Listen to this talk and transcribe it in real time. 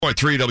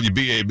3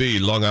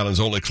 WBAB, Long Island's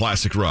only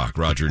classic rock.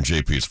 Roger and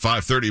JP. It's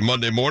 5:30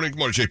 Monday morning. Good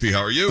morning, JP.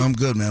 How are you? I'm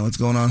good, man. What's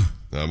going on?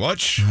 Not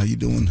much. How you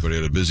doing? But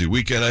had a busy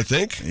weekend, I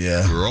think.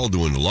 Yeah. We were all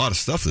doing a lot of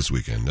stuff this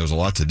weekend. There was a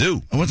lot to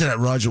do. I went to that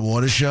Roger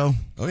Waters show.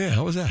 Oh, yeah.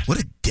 How was that?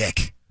 What a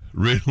dick.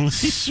 Really?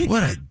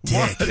 What a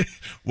dick. What?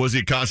 Was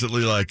he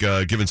constantly,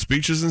 giving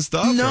speeches and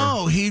stuff?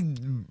 No, he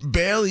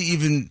barely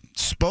even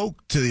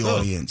spoke to the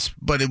audience.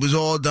 But it was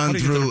all done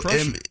through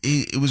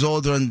it was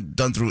all done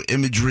through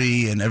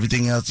imagery and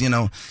everything else, you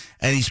know.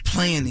 And he's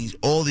playing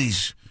all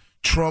these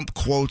Trump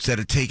quotes that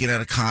are taken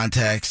out of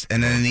context.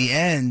 And then in the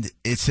end,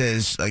 it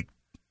says,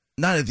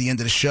 not at the end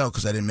of the show,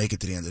 because I didn't make it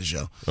to the end of the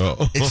show.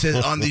 Oh. It says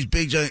on these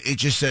big, it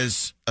just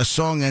says, a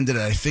song ended,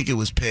 I think it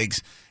was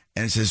Pigs,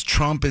 and it says,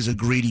 Trump is a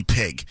greedy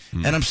pig.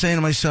 And I'm saying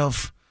to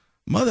myself,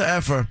 mother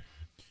effer,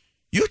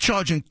 you're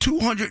charging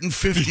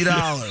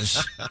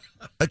 $250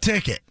 a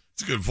ticket.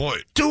 That's a good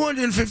point.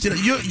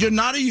 $250. You're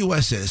not a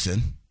U.S.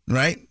 citizen,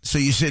 right? So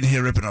you're sitting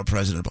here ripping up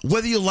President.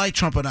 Whether you like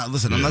Trump or not,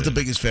 listen, I'm not the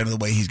biggest fan of the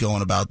way he's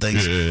going about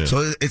things. Yeah.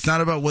 So it's not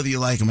about whether you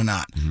like him or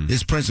not.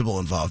 There's principle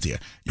involved here.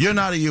 You're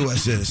not a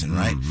U.S. citizen,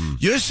 right?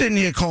 You're sitting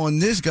here calling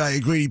this guy a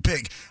greedy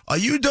pig. Are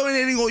you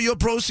donating all your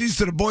proceeds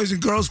to the Boys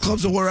and Girls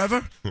Clubs or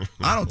wherever?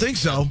 I don't think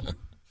so.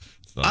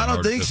 I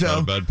don't think so. That's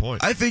not a bad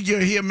point. I think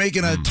you're here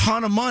making a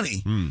ton of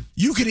money.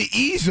 You could have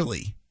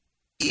easily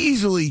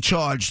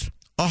charged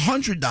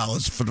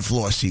 $100 for the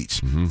floor seats,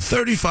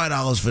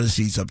 $35 for the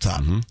seats up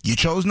top. You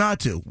chose not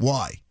to.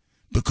 Why?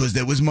 Because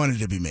there was money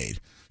to be made.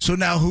 So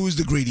now who's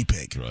the greedy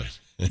pig? Right.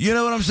 You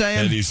know what I'm saying?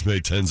 And he's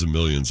made tens of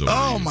millions over the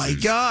Oh years. my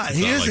God,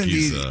 he It's not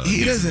doesn't like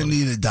he doesn't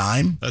need a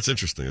dime. That's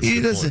interesting. That's a He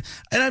good doesn't,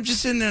 point. and I'm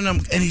just sitting there,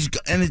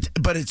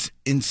 but it's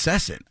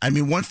incessant. I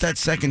mean, once that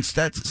second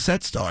set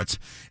starts,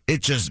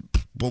 it just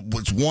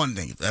it's one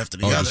thing after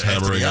the other, just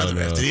after hammering the on,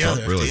 other, after the Trump,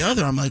 other, after really? the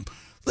other. I'm like,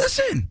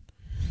 listen,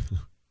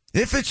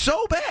 if it's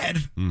so bad,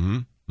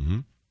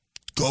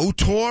 go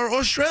tour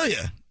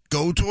Australia,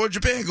 go tour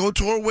Japan, go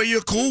tour where you're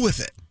cool with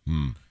it.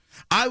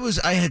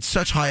 I had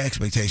such high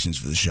expectations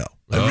for the show.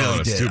 I really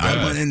that's did. too bad.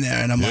 I went in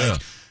there and I'm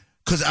like,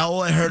 because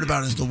all I heard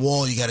about is the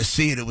wall. You got to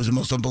see it. It was the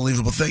most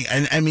unbelievable thing.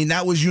 And I mean,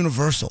 that was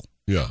universal.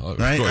 Yeah.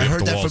 Right? I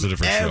heard that from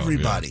everybody.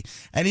 everybody.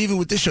 And even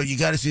with this show, you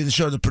got to see the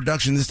show, the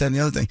production, this, that, and the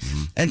other thing.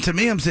 And to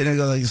me, I'm sitting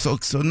there going,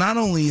 so not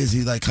only is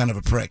he like kind of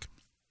a prick,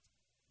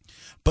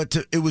 but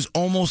it was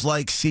almost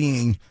like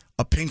seeing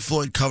a Pink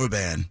Floyd cover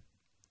band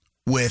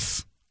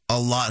with a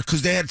lot,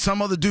 because they had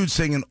some other dude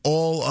singing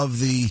all of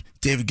the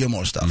David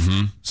Gilmour stuff.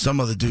 Some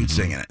other dude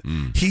singing it.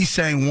 He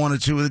sang one or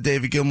two of the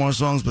David Gilmour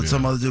songs, but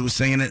some other dude was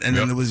singing it, and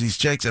then there was these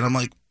chicks, and I'm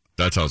like,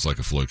 That sounds like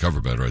a Floyd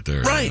cover band right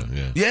there. right.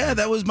 Yeah,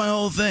 that was my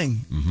whole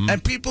thing.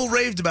 And people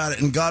raved about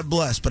it, and God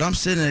bless. But I'm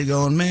sitting there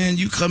going, man,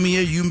 you come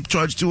here, you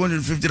charge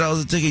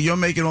 $250 a ticket, you're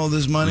making all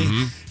this money,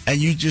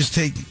 and you just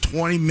take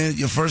 20 minutes,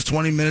 your first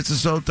 20 minutes or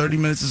so, 30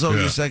 minutes or so,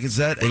 your second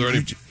set. Were there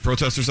any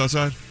protesters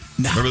outside?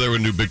 No. Remember they were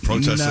new big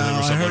protests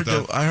or something like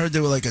that? I heard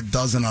there were like a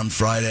dozen on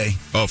Friday.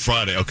 Oh,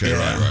 Friday. Okay,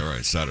 Yeah.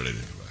 right. Saturday they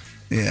came back.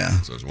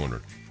 Yeah. So I was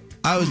wondering.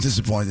 I was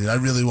disappointed. I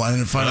really wanted.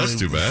 And finally, that's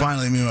too bad.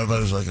 Finally, me and my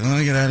brother was like, I'm going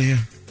to get out of here.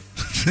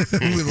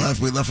 We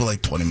left with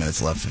like 20 minutes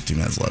left, 15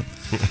 minutes left.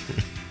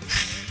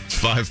 It's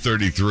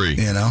 5:33.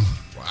 You know?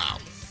 Wow.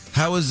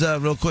 How was,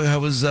 real quick,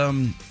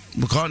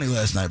 McCartney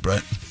last night,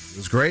 Brett? It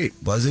was great.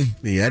 Was he?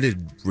 Yeah, I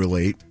did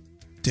relate.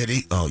 Did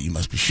he? Oh, you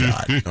must be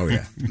shot. Oh,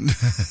 yeah.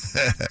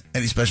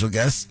 Any special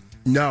guests?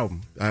 No.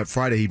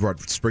 Friday he brought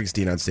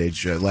Springsteen on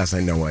stage. Last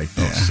night, no way.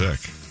 Oh, sick.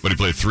 But he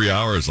played 3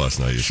 hours last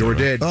night. You Sure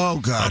said, right? did. Oh,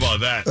 God. How about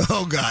that?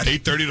 Oh, God.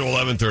 8:30 to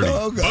 11:30.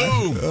 Oh,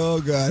 God. Boom.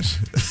 Oh, God.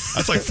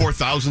 That's like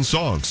 4,000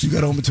 songs. You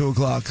got home at 2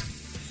 o'clock.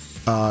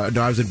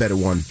 No, I was in bed at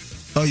 1.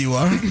 Oh, you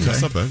are? Okay.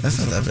 That's not bad. That's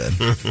not that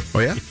bad. Oh,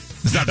 yeah?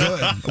 It's not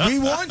good. We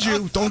warned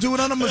you. Don't do it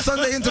on a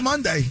Sunday into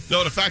Monday.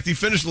 No, the fact he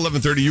finished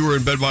 11:30, you were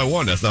in bed by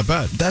 1. That's not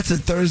bad. That's a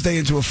Thursday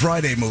into a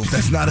Friday move.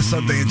 That's not a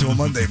Sunday into a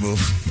Monday move.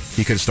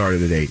 He could have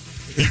started at 8.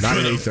 Not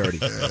at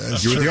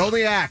 8:30. You were the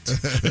only act.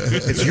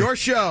 It's your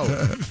show.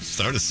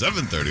 Start at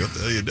 7:30. What the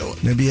hell are you doing?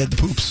 Maybe he had the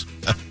poops.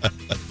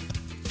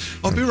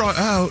 I'll be right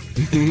out.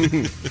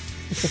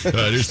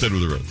 Here's Ted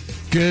with the road.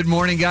 Good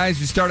morning, guys.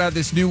 We start out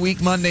this new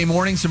week Monday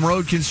morning. Some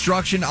road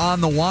construction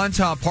on the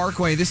Wantagh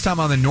Parkway, this time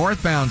on the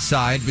northbound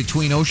side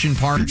between Ocean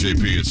Park.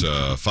 JP, it's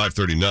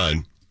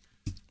 5:39.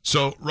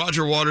 So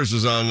Roger Waters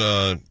is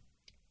on,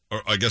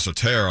 or I guess, a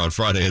tear on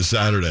Friday and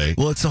Saturday.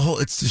 Well, it's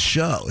the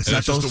show. It's And not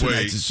it's just those the 2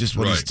 way- nights. It's just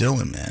what right. he's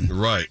doing, man.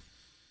 Right.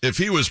 If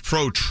he was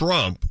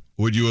pro-Trump,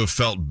 would you have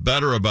felt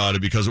better about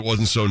it because it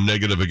wasn't so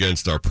negative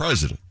against our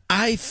president?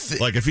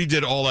 Like if he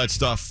did all that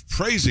stuff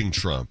praising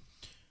Trump,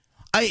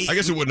 I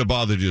guess it wouldn't have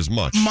bothered you as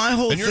much. My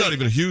whole and you're thing, not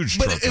even a huge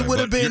but Trump it fan, would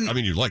have been. I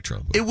mean, you like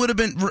Trump. But. It would have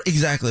been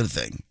exactly the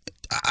thing.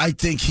 I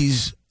think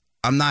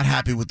I'm not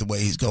happy with the way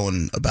he's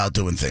going about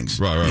doing things.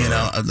 Right. You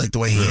know, like the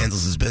way he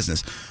handles his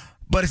business.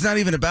 But it's not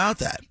even about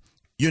that.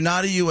 You're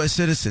not a U.S.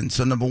 citizen,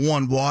 so number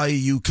one, why are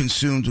you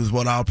consumed with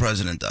what our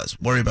president does?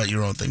 Worry about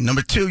your own thing.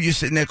 Number two, you're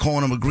sitting there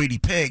calling him a greedy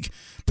pig,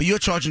 but you're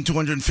charging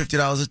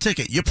 $250 a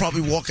ticket. You're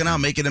probably walking out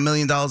making $1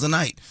 million a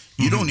night.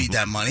 You don't need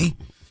that money.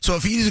 So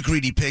if he's a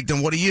greedy pig,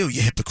 then what are you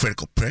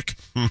hypocritical prick?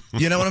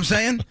 You know what I'm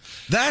saying?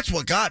 That's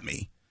what got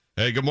me.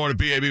 Hey, good morning,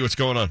 BAB. What's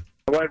going on?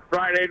 When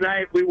Friday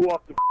night, we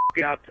walked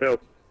the out, too.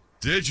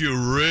 Did you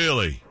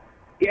really?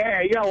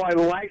 Yeah, I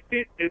liked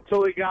it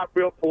until he got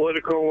real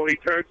political. When he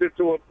turns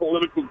into a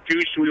political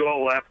douche, we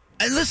all left.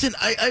 And listen,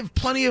 I have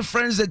plenty of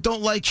friends that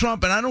don't like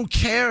Trump, and I don't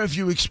care if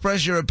you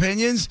express your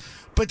opinions,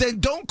 but then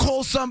don't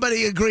call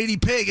somebody a greedy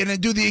pig and then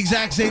do the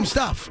exact same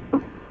stuff.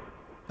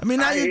 I mean,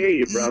 I hear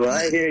you, brother.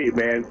 I hear you,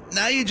 man.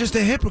 Now you're just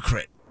a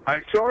hypocrite. I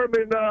saw him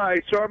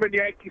in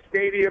Yankee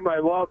Stadium. I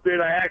loved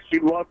it. I actually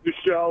loved the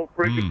show.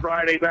 Freaking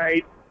Friday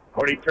night.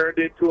 When he turned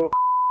into a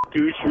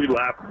douche, we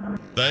left.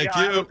 Thank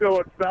you. Have a good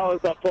one,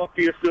 fellas. I'll talk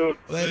to you soon.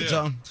 Later,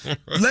 Tom.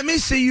 Let me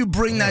see you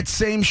bring that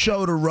same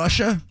show to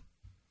Russia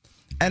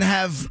and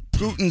have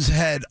Putin's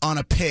head on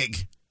a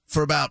pig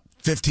for about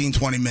 15,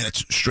 20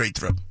 minutes straight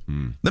through.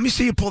 Let me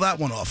see you pull that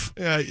one off.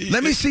 Yeah,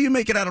 Let me see you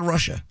make it out of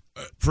Russia.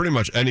 Pretty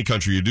much any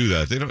country you do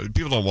that,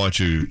 people don't want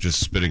you just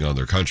spitting on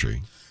their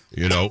country.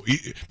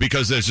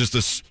 Because there's just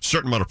a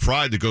certain amount of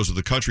pride that goes with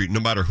the country, no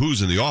matter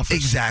who's in the office.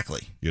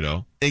 Exactly.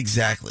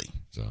 Exactly.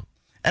 So,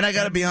 and I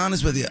got to be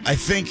honest with you. I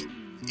think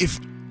if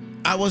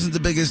I wasn't the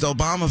biggest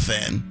Obama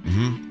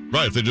fan,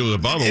 right? If they did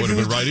with Obama, it wouldn't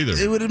have been right either.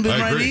 It wouldn't have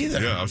been right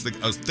either. Yeah, I was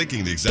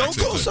thinking the exact. Don't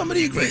same call thing.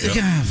 somebody a great.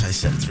 Yeah. I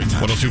said it 3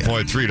 times.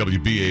 102.3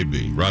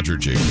 WBAB. Roger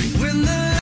JP.